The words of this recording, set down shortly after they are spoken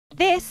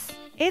This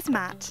is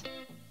Matt.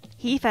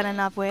 He fell in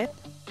love with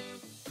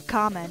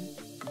Carmen.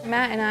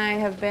 Matt and I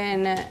have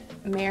been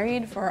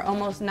married for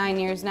almost 9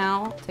 years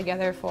now,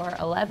 together for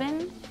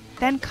 11.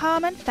 Then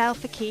Carmen fell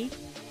for Keith,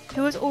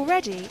 who was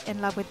already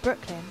in love with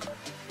Brooklyn.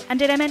 And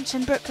did I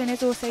mention Brooklyn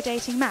is also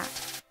dating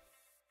Matt?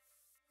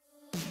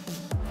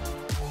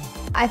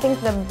 I think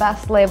the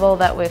best label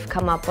that we've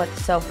come up with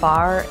so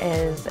far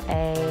is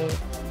a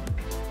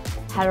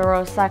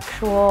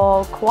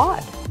heterosexual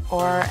quad,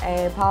 or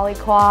a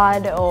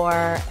polyquad,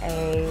 or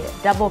a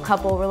double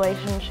couple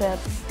relationship.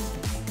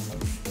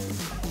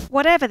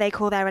 Whatever they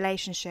call their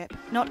relationship,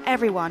 not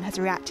everyone has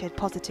reacted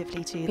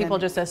positively to them. People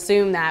just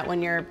assume that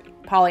when you're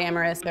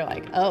polyamorous, they're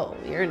like, oh,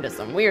 you're into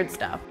some weird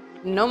stuff.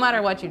 No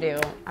matter what you do,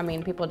 I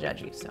mean, people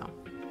judge you, so.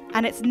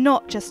 And it's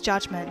not just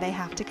judgment they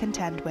have to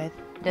contend with.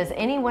 Does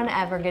anyone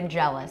ever get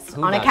jealous?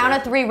 On a count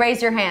of 3,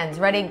 raise your hands.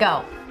 Ready,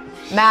 go.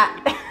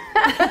 Matt.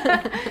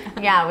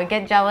 Yeah, we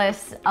get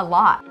jealous a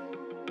lot.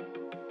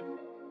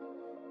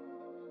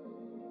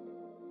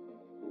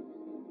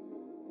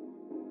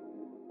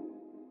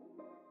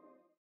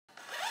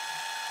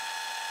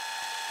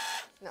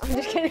 No, I'm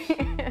just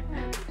kidding.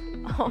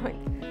 Oh my,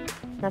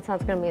 that's how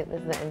it's gonna be.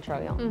 This is the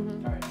intro, y'all.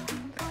 Mm-hmm. All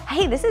right.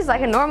 Hey, this is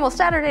like a normal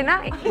Saturday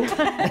night.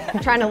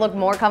 I'm trying to look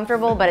more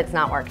comfortable, but it's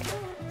not working,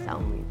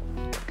 so.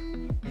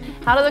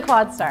 How did the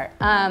quad start?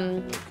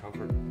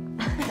 Comfort.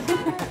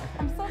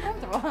 I'm so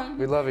comfortable.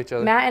 We love each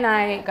other. Matt and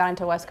I got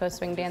into West Coast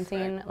swing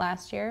dancing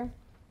last year,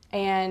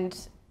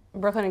 and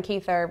Brooklyn and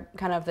Keith are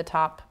kind of the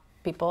top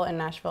people in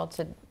Nashville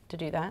to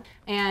do that.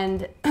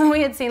 And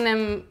we had seen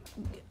them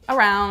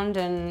around,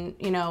 and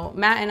you know,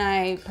 Matt and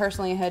I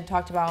personally had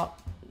talked about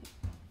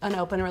an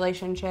open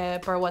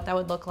relationship or what that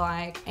would look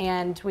like,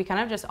 and we kind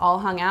of just all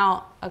hung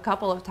out a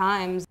couple of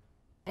times.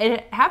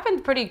 It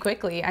happened pretty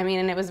quickly, I mean,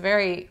 and it was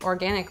very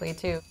organically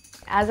too.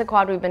 As a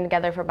quad, we've been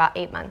together for about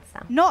 8 months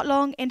now. Not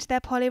long into their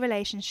poly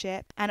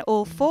relationship, and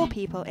all 4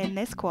 people in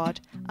this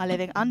quad are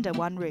living under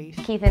one roof.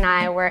 Keith and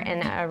I were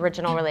in an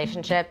original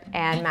relationship,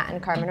 and Matt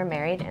and Carmen are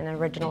married in an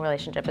original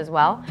relationship as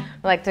well.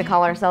 We like to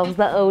call ourselves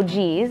the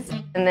OGs.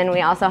 And then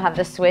we also have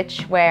the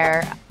switch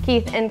where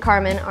Keith and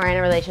Carmen are in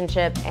a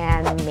relationship,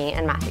 and me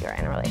and Matthew are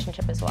in a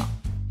relationship as well.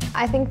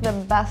 I think the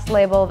best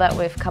label that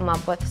we've come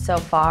up with so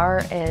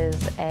far is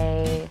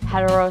a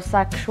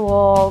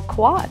heterosexual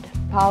quad,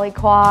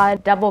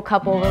 polyquad, double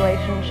couple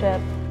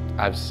relationship.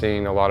 I've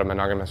seen a lot of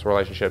monogamous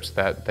relationships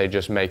that they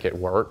just make it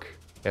work,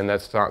 and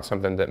that's not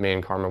something that me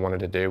and Carmen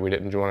wanted to do. We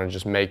didn't want to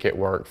just make it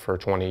work for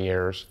 20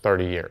 years,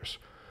 30 years.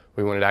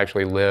 We wanted to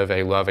actually live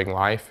a loving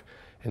life,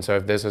 and so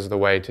if this is the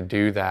way to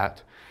do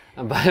that.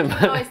 She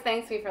always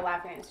thanks me for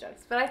laughing at his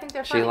jokes, but I think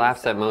they're funny. She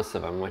laughs at most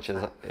of them, which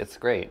is, it's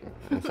great.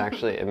 It's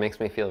actually, it makes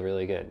me feel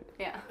really good.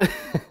 Yeah.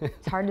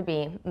 It's hard to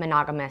be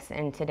monogamous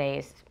in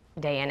today's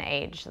day and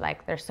age.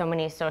 Like, there's so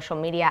many social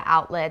media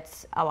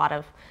outlets, a lot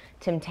of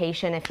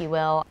temptation, if you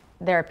will.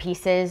 There are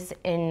pieces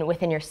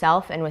within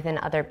yourself and within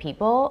other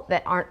people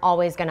that aren't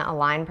always going to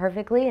align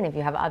perfectly, and if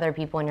you have other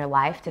people in your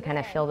life to kind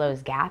of fill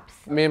those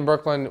gaps. Me and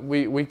Brooklyn,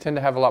 we tend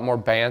to have a lot more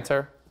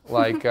banter,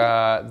 like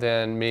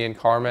than me and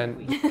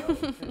Carmen.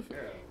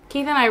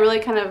 Keith and I really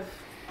kind of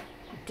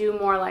do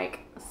more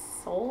like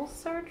soul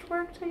search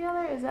work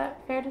together. Is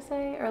that fair to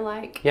say? Or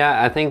like?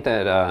 Yeah, I think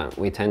that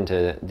we tend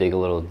to dig a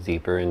little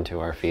deeper into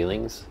our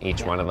feelings.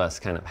 Each one of us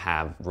kind of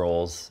have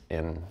roles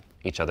in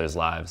each other's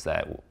lives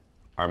that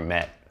are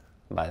met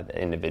by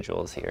the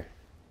individuals here.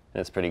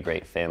 And it's a pretty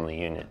great family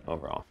unit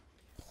overall.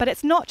 But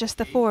it's not just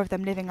the 4 of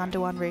them living under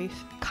one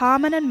roof.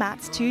 Carmen and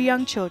Matt's 2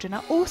 young children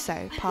are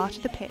also part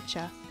of the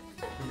picture.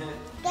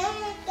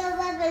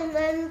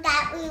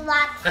 That we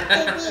watch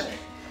TV.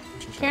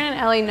 Karen and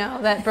Ellie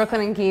know that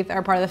Brooklyn and Keith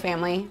are part of the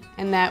family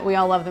and that we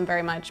all love them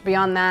very much.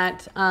 Beyond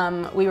that,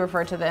 we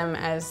refer to them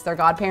as their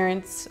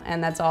godparents,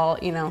 and that's all,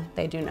 you know,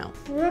 they do know.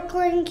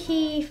 Brooklyn,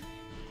 Keith,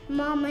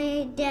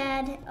 Mommy,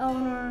 Dad,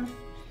 Owner,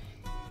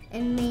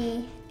 and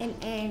me, and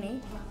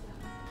Annie.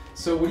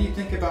 So what do you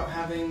think about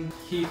having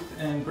Keith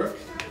and Brooke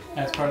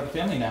as part of the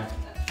family now?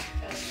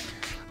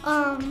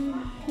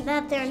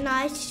 That they're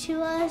nice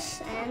to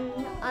us, and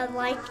I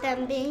like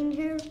them being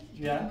here.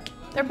 Yeah?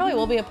 There probably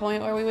will be a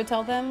point where we would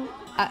tell them.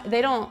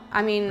 They don't,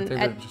 I mean, I think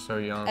they're just so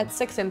young. At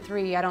 6 and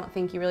 3, I don't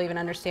think you really even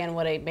understand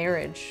what a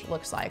marriage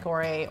looks like,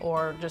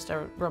 or just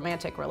a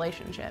romantic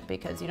relationship,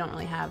 because you don't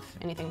really have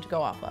anything to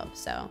go off of.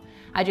 So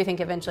I do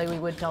think eventually we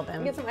would tell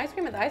them. Get some ice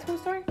cream at the ice cream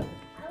store?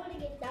 I want to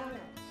get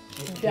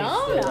donuts.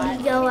 Donuts?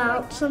 We go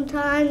out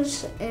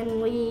sometimes,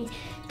 and we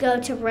go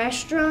to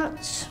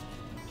restaurants.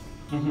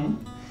 Mm-hmm.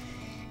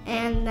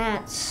 And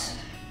that's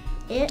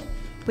it.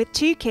 With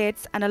 2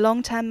 kids and a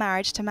long-term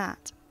marriage to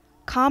Matt,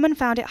 Carmen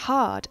found it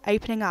hard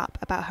opening up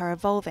about her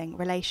evolving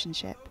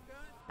relationship.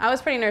 I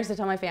was pretty nervous to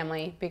tell my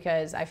family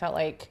because I felt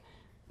like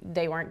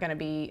they weren't going to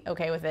be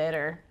okay with it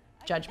or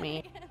judge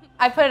me.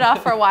 I put it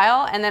off for a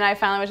while, and then I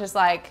finally was just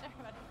like,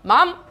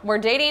 Mom, we're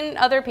dating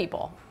other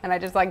people. And I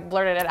just like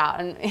blurted it out,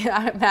 and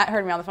Matt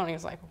heard me on the phone and he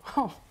was like,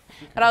 whoa.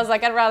 But I was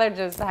like, I'd rather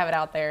just have it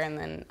out there, and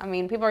then, I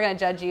mean, people are gonna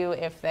judge you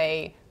if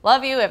they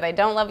love you, if they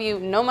don't love you,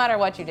 no matter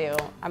what you do,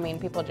 I mean,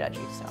 people judge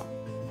you, so.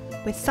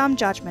 with some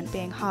judgment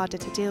being harder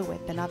to deal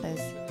with than others.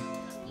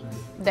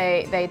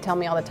 They tell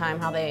me all the time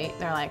how they're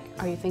like,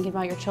 are you thinking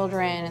about your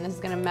children, and this is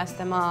gonna mess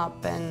them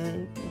up,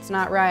 and it's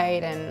not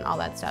right, and all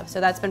that stuff. So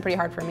that's been pretty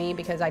hard for me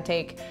because I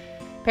take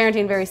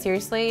parenting very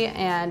seriously,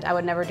 and I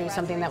would never do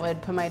something that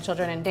would put my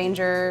children in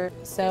danger.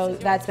 So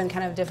that's been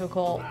kind of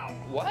difficult.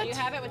 What? Do you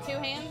have it with 2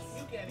 hands?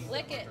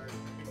 Lick it.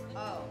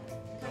 Oh,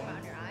 talking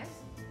about your eyes?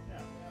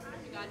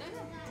 You got it?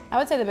 I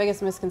would say the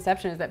biggest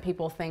misconception is that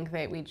people think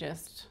that we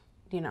just,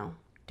 you know,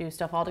 do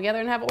stuff all together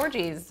and have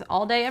orgies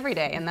all day, every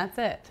day, and that's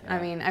it. Yeah.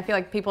 I mean, I feel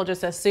like people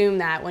just assume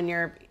that when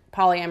you're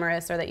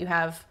polyamorous or that you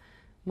have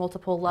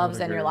multiple loves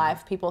in your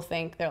life, people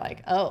think they're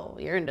like, oh,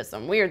 you're into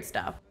some weird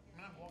stuff.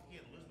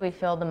 We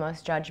feel the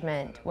most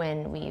judgment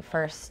when we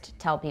first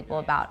tell people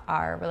about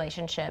our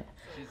relationship.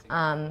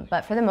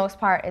 But for the most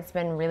part, it's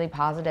been really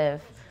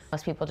positive.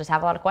 Most people just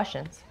have a lot of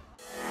questions.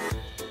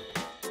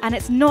 And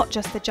it's not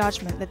just the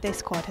judgment that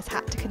this quad has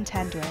had to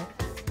contend with.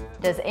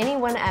 Does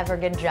anyone ever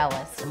get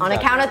jealous? On a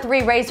count of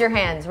 3, raise your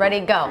hands. Ready,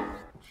 go.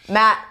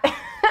 Matt.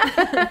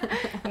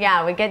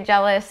 Yeah, we get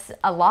jealous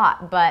a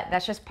lot, but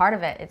that's just part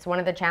of it. It's one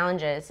of the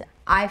challenges.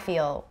 I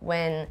feel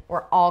when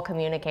we're all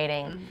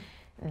communicating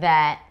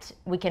that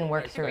we can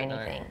work through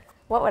anything.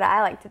 What would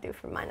I like to do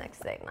for my next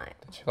date night?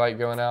 Do you like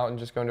going out and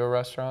just going to a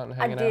restaurant and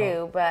hanging out? I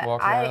do, but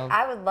around?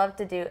 I would love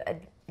to do a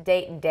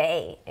date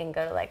day and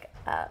go to like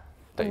a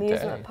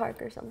amusement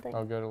park or something.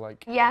 I'll go to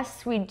like...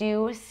 Yes, we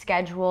do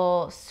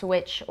schedule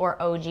switch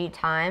or OG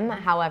time.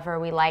 However,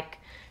 we like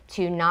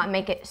to not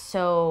make it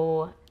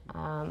so...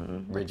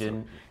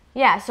 rigid?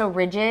 Yeah, so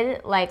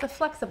rigid, like... It's a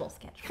flexible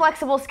schedule.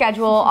 Flexible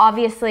schedule.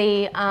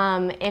 Obviously,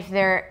 if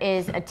there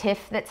is a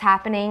tiff that's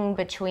happening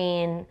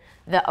between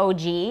the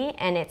OG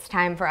and it's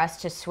time for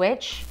us to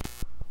switch,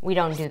 we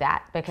don't do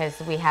that because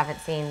we haven't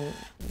seen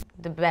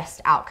the best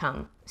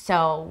outcome.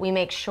 So we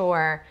make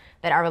sure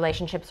that our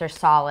relationships are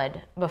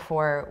solid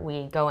before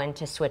we go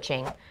into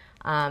switching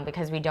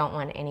because we don't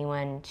want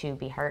anyone to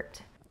be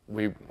hurt.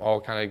 We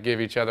all kind of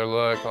give each other a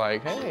look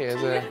like, hey,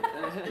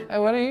 hey,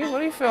 what do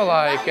you feel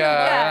like?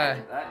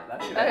 Hey.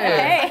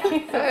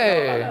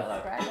 I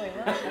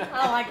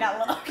don't like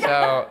that look.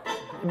 So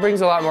it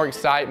brings a lot more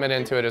excitement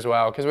into it as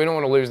well because we don't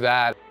want to lose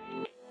that.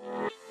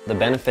 The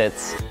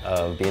benefits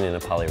of being in a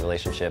poly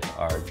relationship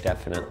are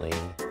definitely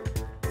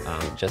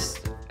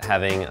just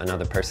having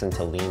another person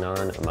to lean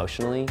on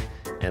emotionally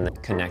and then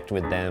connect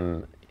with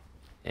them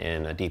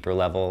in a deeper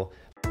level.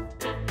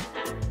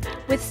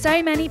 With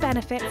so many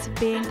benefits of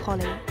being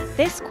poly,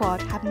 this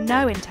quad have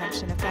no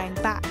intention of going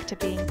back to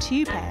being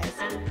 2 pairs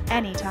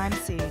anytime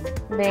soon.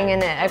 Being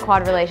in a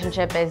quad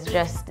relationship is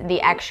just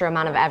the extra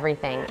amount of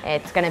everything.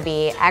 It's going to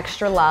be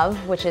extra love,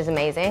 which is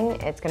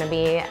amazing. It's going to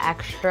be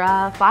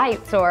extra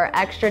fights or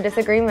extra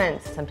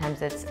disagreements.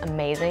 Sometimes it's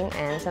amazing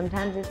and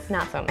sometimes it's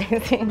not so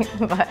amazing,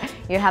 but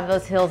you have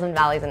those hills and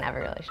valleys in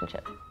every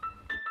relationship.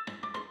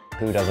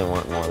 Who doesn't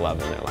want more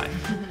love in their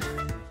life?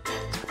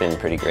 It's been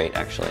pretty great,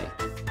 actually.